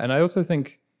choose. Yeah, and I also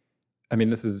think, I mean,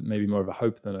 this is maybe more of a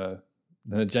hope than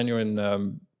a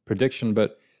genuine prediction,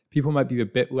 but people might be a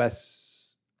bit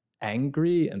less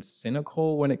angry and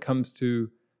cynical when it comes to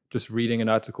just reading an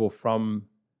article from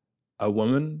a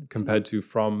woman compared to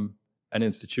from an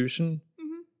institution.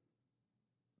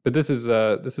 But this is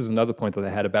another point that I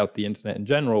had about the internet in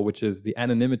general, which is the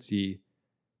anonymity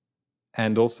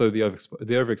and also the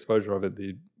overexposure of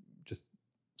it. Just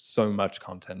so much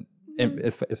content,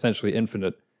 essentially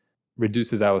infinite,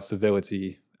 reduces our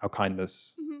civility, our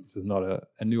kindness. This is not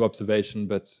a new observation,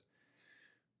 but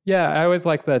yeah, I always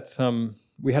like that.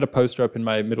 We had a poster up in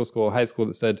my middle school or high school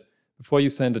that said, before you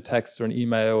send a text or an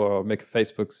email or make a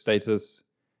Facebook status,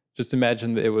 just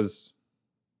imagine that it was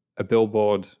a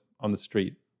billboard on the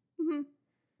street.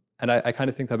 And I kind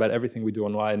of think that about everything we do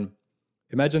online.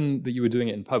 Imagine that you were doing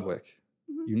it in public.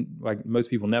 Like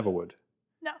most people never would.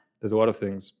 No. There's a lot of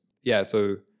things. Yeah,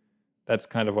 so that's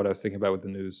kind of what I was thinking about with the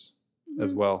news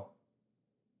as well.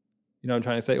 You know what I'm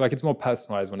trying to say? Like, it's more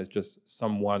personalized when it's just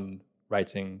someone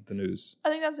writing the news. I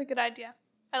think that's a good idea.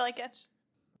 I like it.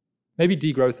 Maybe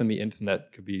degrowth in the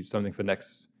internet could be something for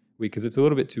next week, because it's a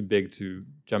little bit too big to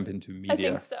jump into media. I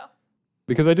think so.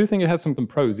 Because I do think it has some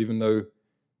pros, even though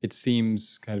it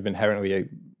seems kind of inherently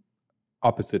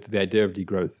opposite to the idea of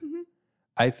degrowth. Mm-hmm.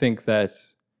 I think that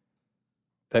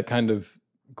kind of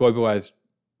globalized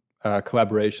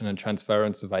collaboration and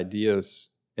transference of ideas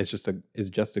is just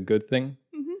a good thing.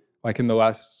 Mm-hmm. Like in the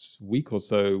last week or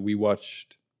so, we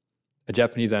watched a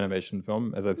Japanese animation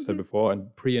film, as I've said before,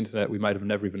 and pre-internet, we might have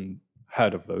never even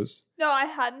heard of those. No, I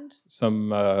hadn't.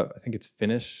 Some, I think it's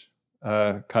Finnish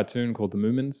cartoon called The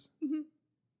Moomins,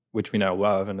 which we now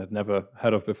love and had never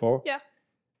heard of before. Yeah.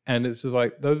 And it's just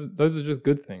like, those are just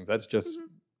good things. That's just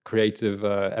creative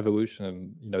evolution.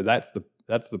 And, you know, that's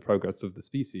the progress of the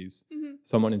species.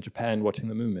 Someone in Japan watching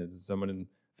The Moomins, someone in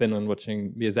Finland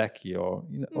watching Miyazaki, or,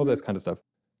 you know, all this kind of stuff.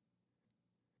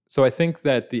 So I think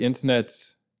that the internet,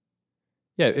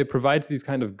 it provides these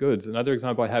kind of goods. Another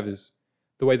example I have is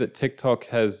the way that TikTok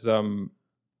has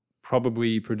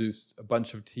probably produced a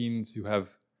bunch of teens who have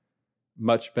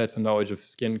much better knowledge of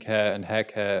skincare and hair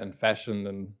care and fashion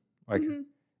than like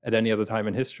at any other time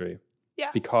in history. Yeah.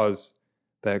 Because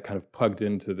they're kind of plugged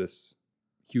into this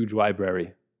huge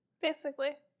library.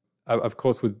 Basically. Of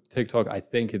course, with TikTok, I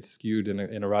think it's skewed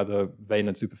in a rather vain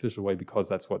and superficial way, because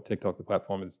that's what TikTok, the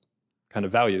platform, is kind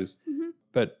of values.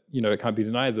 But, you know, it can't be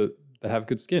denied that they have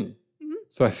good skin.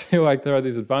 So I feel like there are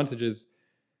these advantages,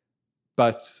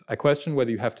 but I question whether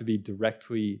you have to be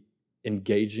directly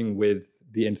engaging with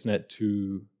the internet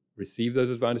to receive those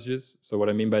advantages. So what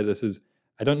I mean by this is,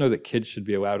 I don't know that kids should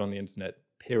be allowed on the internet,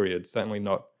 period. Certainly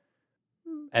not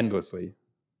endlessly.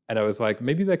 And I was like,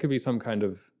 maybe there could be some kind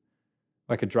of,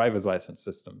 like a driver's license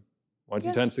system. Once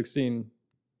you turn 16,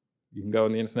 you can go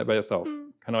on the internet by yourself.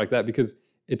 Kind of like that, because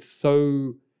it's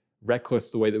so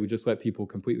reckless the way that we just let people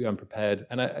completely unprepared.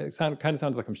 And it kind of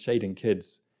sounds like I'm shading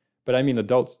kids, but I mean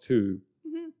adults too.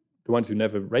 The ones who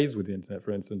never raised with the internet,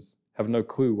 for instance, have no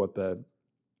clue what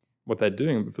they're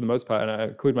doing for the most part. And I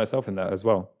include myself in that as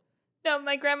well. No,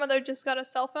 my grandmother just got a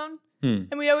cell phone.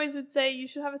 And we always would say, you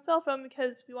should have a cell phone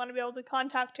because we want to be able to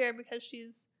contact her because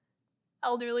she's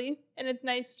elderly. And it's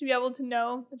nice to be able to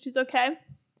know that she's okay.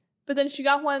 But then she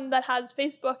got one that has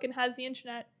Facebook and has the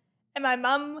internet. And my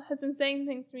mom has been saying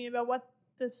things to me about what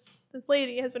this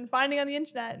lady has been finding on the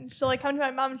internet. And she'll like come to my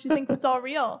mom and she thinks it's all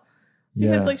real.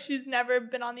 Because like she's never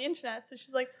been on the internet. So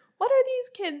she's like, what are these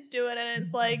kids doing? And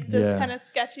it's like this kind of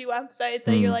sketchy website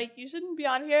that you're like, you shouldn't be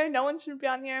on here. No one should be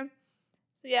on here.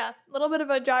 So yeah, a little bit of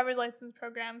a driver's license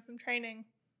program, some training.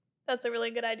 That's a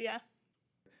really good idea.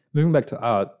 Moving back to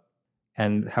art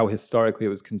and how historically it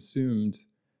was consumed,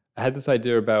 I had this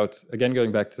idea about, again,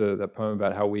 going back to that poem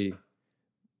about how we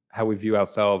view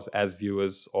ourselves as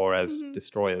viewers or as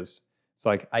destroyers. It's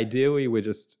like, ideally, we're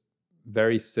just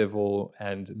very civil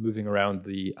and moving around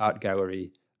the art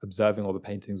gallery, observing all the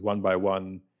paintings one by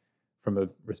one from a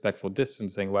respectful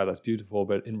distance, saying, wow, that's beautiful.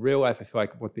 But in real life, I feel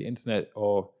like what the internet,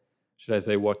 or should I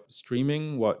say what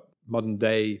streaming, what modern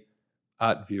day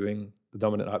art viewing, the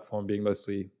dominant art form being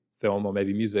mostly film or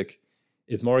maybe music,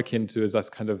 is more akin to is us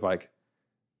kind of like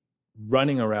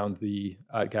running around the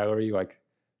art gallery, like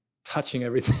touching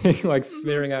everything, like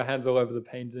smearing our hands all over the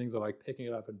paintings, or like picking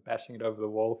it up and bashing it over the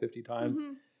wall 50 times.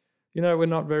 You know, we're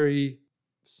not very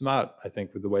smart, I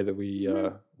think, with the way that we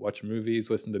watch movies,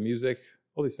 listen to music,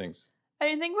 all these things. I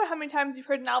mean, think about how many times you've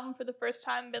heard an album for the first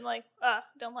time and been like,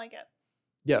 don't like it.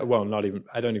 Yeah, well,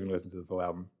 I don't even listen to the full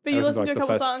album. But you listen to a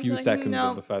couple songs, the first few like, seconds no.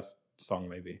 of the first song,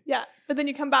 maybe. Yeah, but then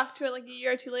you come back to it like a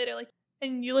year or two later, like,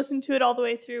 and you listen to it all the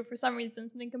way through for some reason,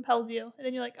 something compels you, and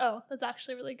then you're like, oh, that's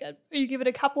actually really good. Or you give it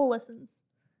a couple listens,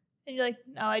 and you're like,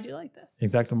 no, I do like this.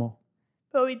 Exactement.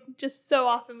 But we just so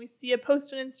often we see a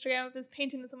post on Instagram of this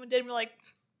painting that someone did, and we're like,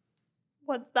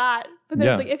 what's that? But then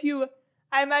it's like,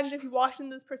 I imagine if you walked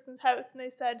into this person's house and they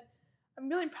said, I'm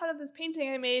really proud of this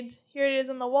painting I made, here it is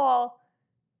on the wall,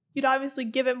 you'd obviously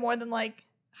give it more than like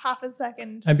half a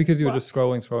second. And because you were just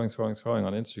scrolling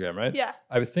on Instagram, right? Yeah.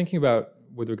 I was thinking about,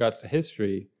 with regards to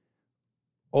history,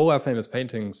 all our famous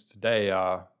paintings today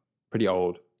are pretty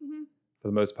old, for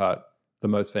the most part, the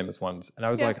most famous ones. And I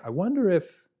was like, I wonder if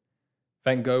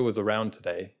Van Gogh was around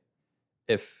today,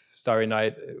 if Starry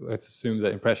Night, let's assume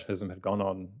that Impressionism had gone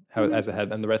on as it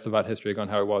had, and the rest of art history had gone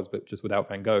how it was, but just without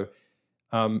Van Gogh,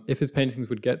 if his paintings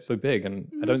would get so big. And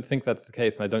I don't think that's the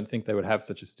case, and I don't think they would have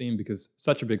such esteem, because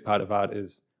such a big part of art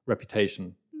is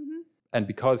reputation. And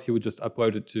because he would just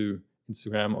upload it to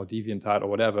Instagram or DeviantArt or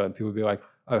whatever, and people would be like,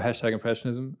 oh, hashtag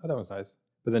Impressionism, oh, that was nice.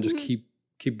 But then just keep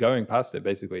keep going past it,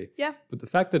 basically. Yeah. But the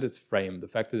fact that it's framed, the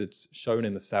fact that it's shown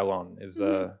in the salon is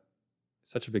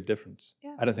such a big difference.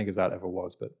 Yeah. I don't think as that ever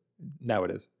was, but now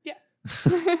it is. Yeah.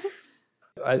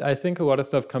 I think a lot of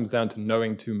stuff comes down to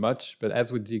knowing too much, but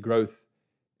as with degrowth,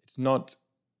 it's not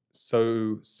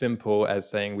so simple as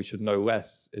saying we should know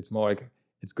less. It's more like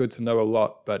it's good to know a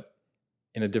lot, but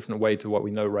in a different way to what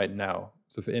we know right now.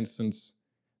 So for instance,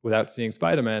 without seeing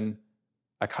Spider-Man,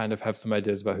 I kind of have some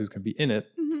ideas about who's going to be in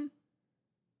it,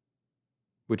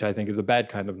 which I think is a bad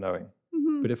kind of knowing.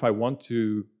 But if I want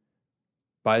to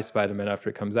buy Spider-Man after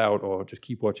it comes out, or just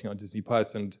keep watching on Disney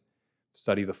Plus and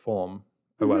study the form,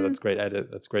 oh wow, that's great edit,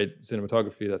 that's great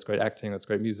cinematography, that's great acting, that's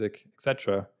great music,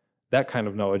 etc. That kind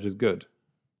of knowledge is good.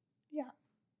 Yeah.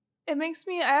 It makes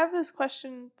me, I have this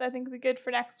question that I think would be good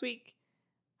for next week.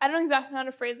 I don't know exactly how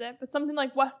to phrase it, but something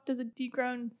like, what does a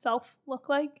degrown self look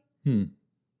like?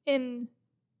 In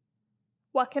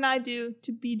what can I do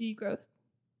to be degrowth?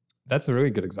 That's a really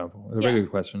good example. A really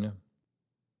good question, yeah.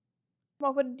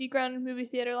 What would a degrown movie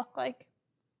theater look like?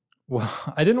 Well,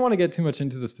 I didn't want to get too much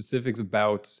into the specifics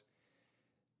about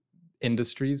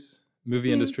industries,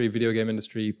 movie industry, video game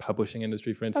industry, publishing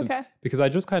industry, for instance, because I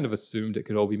just kind of assumed it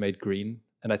could all be made green.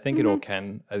 And I think it all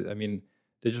can. I mean,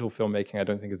 digital filmmaking, I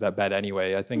don't think is that bad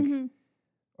anyway. I think,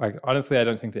 like, honestly, I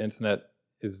don't think the internet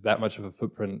is that much of a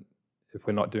footprint if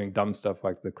we're not doing dumb stuff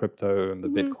like the crypto and the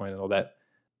Bitcoin and all that.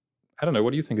 I don't know.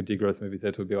 What do you think a degrowth movie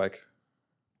theater would be like?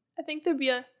 I think there'd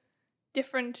be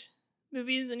different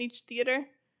movies in each theater.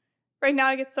 Right now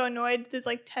I get so annoyed. There's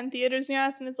like 10 theaters near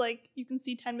us and it's like you can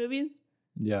see 10 movies.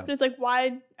 Yeah. But it's like,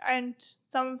 why aren't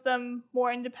some of them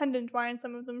more independent? Why aren't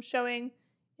some of them showing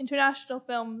international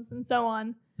films and so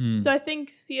on? So I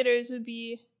think theaters would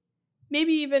be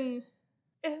maybe even,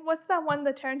 what's that one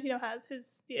that Tarantino has,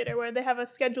 his theater, where they have a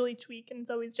schedule each week and it's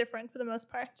always different for the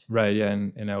most part. Right, yeah,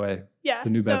 in LA. Yeah.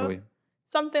 The New Beverly.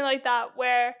 Something like that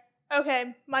where,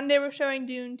 okay, Monday we're showing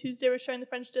Dune, Tuesday we're showing The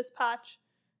French Dispatch,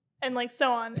 and like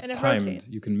so on. It's and it timed.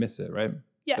 rotates. You can miss it, right?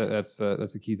 Yes.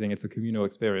 That's a key thing. It's a communal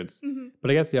experience.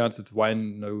 But I guess the answer to why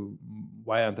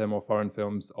aren't there more foreign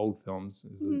films, old films,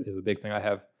 is a big thing I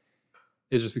have.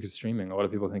 Is just because streaming. A lot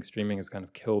of people think streaming has kind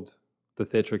of killed the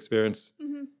theater experience.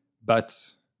 But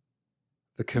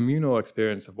the communal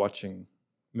experience of watching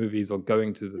movies or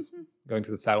going to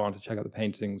the salon to check out the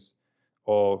paintings,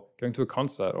 or going to a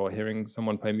concert or hearing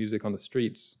someone play music on the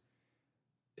streets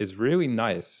is really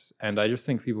nice. And I just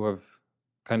think people have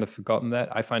kind of forgotten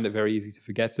that. I find it very easy to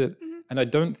forget it. And I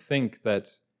don't think that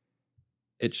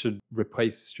it should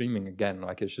replace streaming again.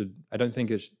 Like I don't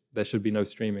think there should be no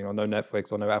streaming or no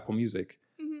Netflix or no Apple Music.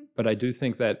 But I do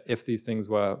think that if these things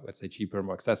were, let's say, cheaper and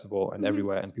more accessible and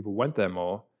everywhere, and people went there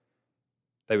more,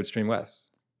 they would stream less.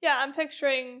 Yeah, I'm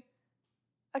picturing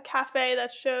a cafe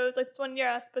that shows, like this one near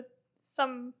us, but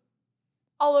some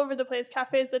all over the place,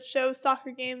 cafes that show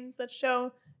soccer games, that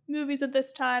show movies at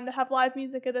this time, that have live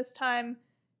music at this time.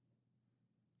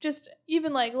 Just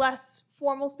even like less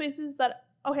formal spaces that,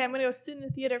 okay, I'm going to go sit in a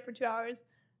theater for 2 hours.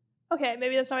 Okay,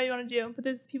 maybe that's not what you want to do, but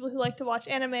there's people who like to watch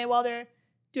anime while they're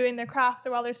doing their crafts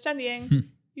or while they're studying.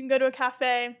 You can go to a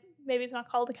cafe, maybe it's not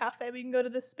called a cafe, but you can go to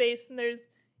this space and there's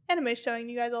anime showing,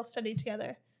 you guys all study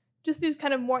together. Just these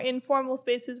kind of more informal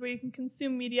spaces where you can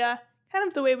consume media kind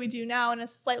of the way we do now in a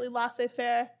slightly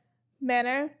laissez-faire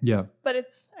manner. Yeah. But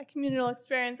it's a communal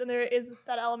experience and there is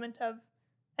that element of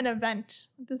an event.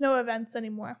 There's no events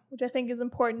anymore, which I think is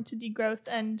important to degrowth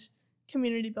and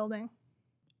community building.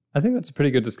 I think that's a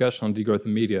pretty good discussion on degrowth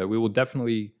in media. We will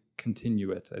definitely continue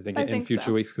it, I think in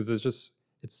future weeks, because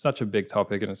it's such a big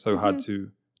topic and it's so hard to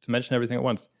mention everything at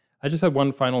once. I just had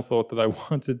one final thought that I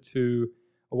wanted to,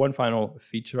 or one final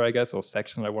feature, I guess, or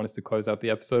section that I wanted to close out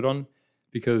the episode on,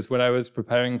 because when I was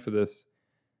preparing for this,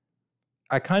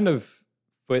 I kind of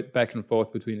flit back and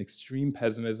forth between extreme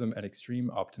pessimism and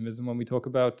extreme optimism when we talk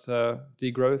about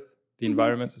degrowth, the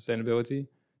environment, sustainability.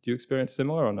 Do you experience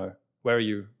similar or no? Where are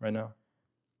you right now?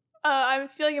 I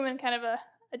feel like I'm in kind of a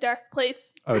dark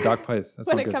place. Oh, a dark place. That's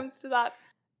when it comes to that.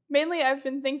 Mainly, I've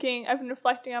been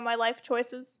reflecting on my life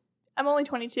choices. I'm only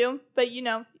 22, but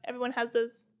everyone has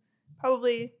those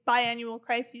probably biannual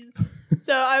crises.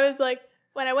 So I was like,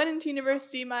 when I went into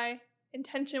university, my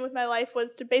intention with my life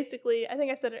was to basically, I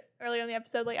think I said it earlier in the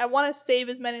episode, like I want to save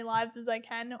as many lives as I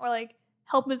can, or like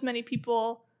help as many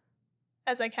people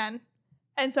as I can.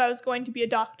 And so I was going to be a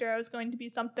doctor. I was going to be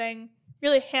something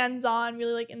really hands-on,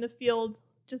 really like in the field,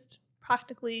 just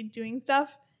practically doing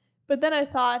stuff. But then I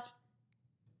thought,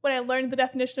 when I learned the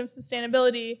definition of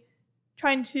sustainability,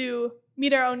 trying to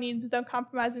meet our own needs without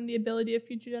compromising the ability of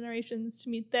future generations to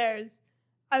meet theirs,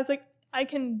 I was like, I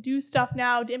can do stuff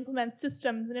now to implement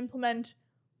systems and implement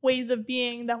ways of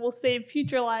being that will save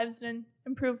future lives and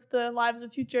improve the lives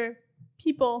of future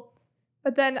people.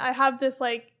 But then I have this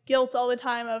like guilt all the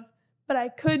time of, but I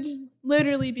could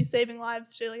literally be saving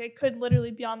lives today. Like I could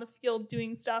literally be on the field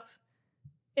doing stuff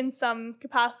in some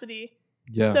capacity.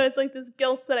 Yeah. So it's like this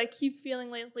guilt that I keep feeling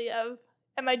lately of,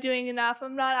 am I doing enough?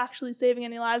 I'm not actually saving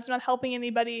any lives. I'm not helping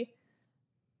anybody.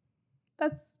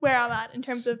 That's where I'm at in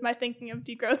terms of my thinking of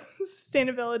degrowth and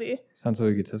sustainability. Sounds so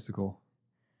egotistical.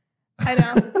 I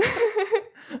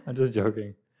know. I'm just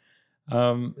joking.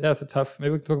 Yeah, it's a tough.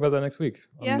 Maybe we can talk about that next week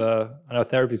on our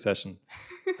therapy session.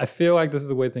 I feel like this is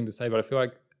a weird thing to say, but I feel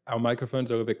like our microphones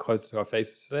are a little bit closer to our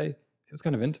faces today. It feels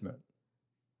kind of intimate.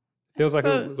 It feels like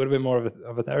a little bit more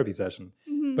of a therapy session.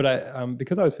 Mm-hmm. But I,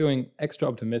 because I was feeling extra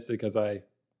optimistic, as I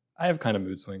have kind of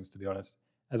mood swings, to be honest.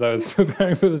 As I was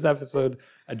preparing for this episode,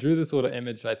 I drew this little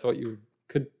image I thought you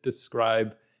could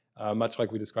describe, much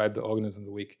like we described the organism of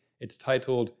the week. It's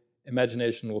titled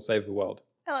 "Imagination Will Save the World."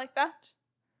 I like that.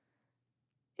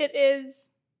 It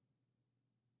is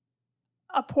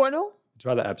a portal. It's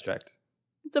rather abstract.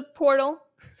 It's a portal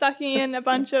sucking in a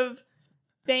bunch of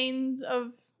veins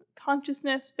of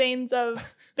consciousness, veins of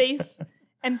space,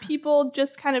 and people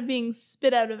just kind of being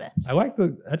spit out of it. I like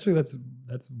actually that's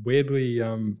weirdly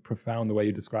profound the way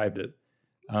you described it.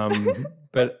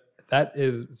 But that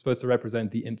is supposed to represent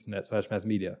the internet / mass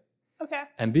media. Okay.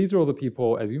 And these are all the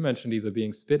people, as you mentioned, either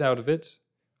being spit out of it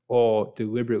or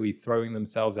deliberately throwing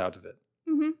themselves out of it.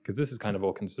 Because this is kind of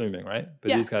all consuming, right?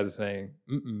 But these guys are saying,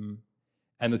 mm-mm.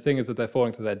 And the thing is that they're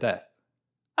falling to their death.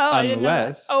 Oh,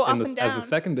 unless, I didn't know that. as the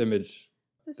second image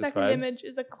the second image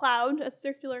is a cloud, a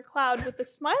circular cloud with a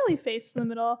smiley face in the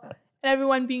middle, and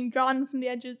everyone being drawn from the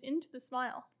edges into the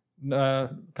smile.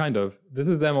 Kind of. This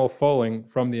is them all falling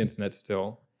from the internet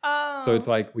still. Oh. So it's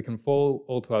like we can fall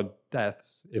all to our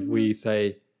deaths if we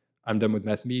say, I'm done with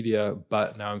mass media,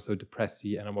 but now I'm so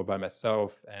depressy and I'm all by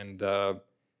myself and,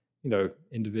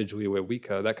 individually we're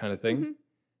weaker, that kind of thing. Mm-hmm.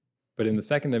 But in the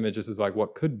second image, this is like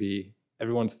what could be.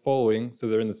 Everyone's falling, so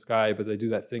they're in the sky, but they do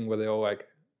that thing where they all like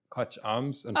clutch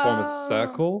arms and form a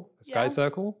circle, a sky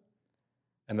circle,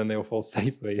 and then they all fall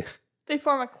safely. They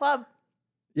form a club.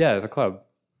 Yeah, the club.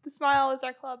 The smile is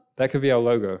our club. That could be our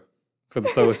logo for the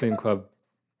Solar Scene Club.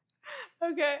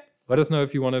 Okay. Let us know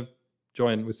if you want to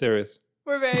join. We're serious.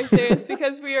 We're very serious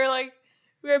because we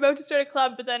were about to start a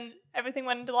club, but then everything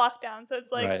went into lockdown. So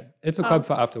it's like... Right. It's a club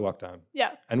for after lockdown.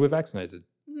 Yeah. And we're vaccinated.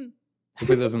 Mm-hmm. Hope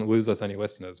it doesn't lose us any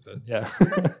listeners, but yeah.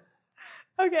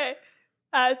 Okay.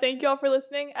 Thank you all for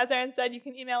listening. As Aaron said, you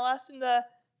can email us in the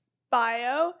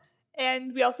bio.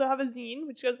 And we also have a zine,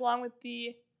 which goes along with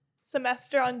the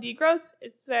semester on degrowth.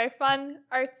 It's very fun,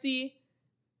 artsy,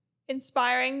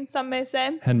 inspiring, some may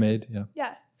say. Handmade, yeah.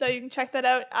 Yeah. So you can check that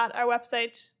out at our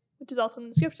website, which is also in the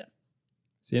description.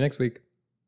 See you next week.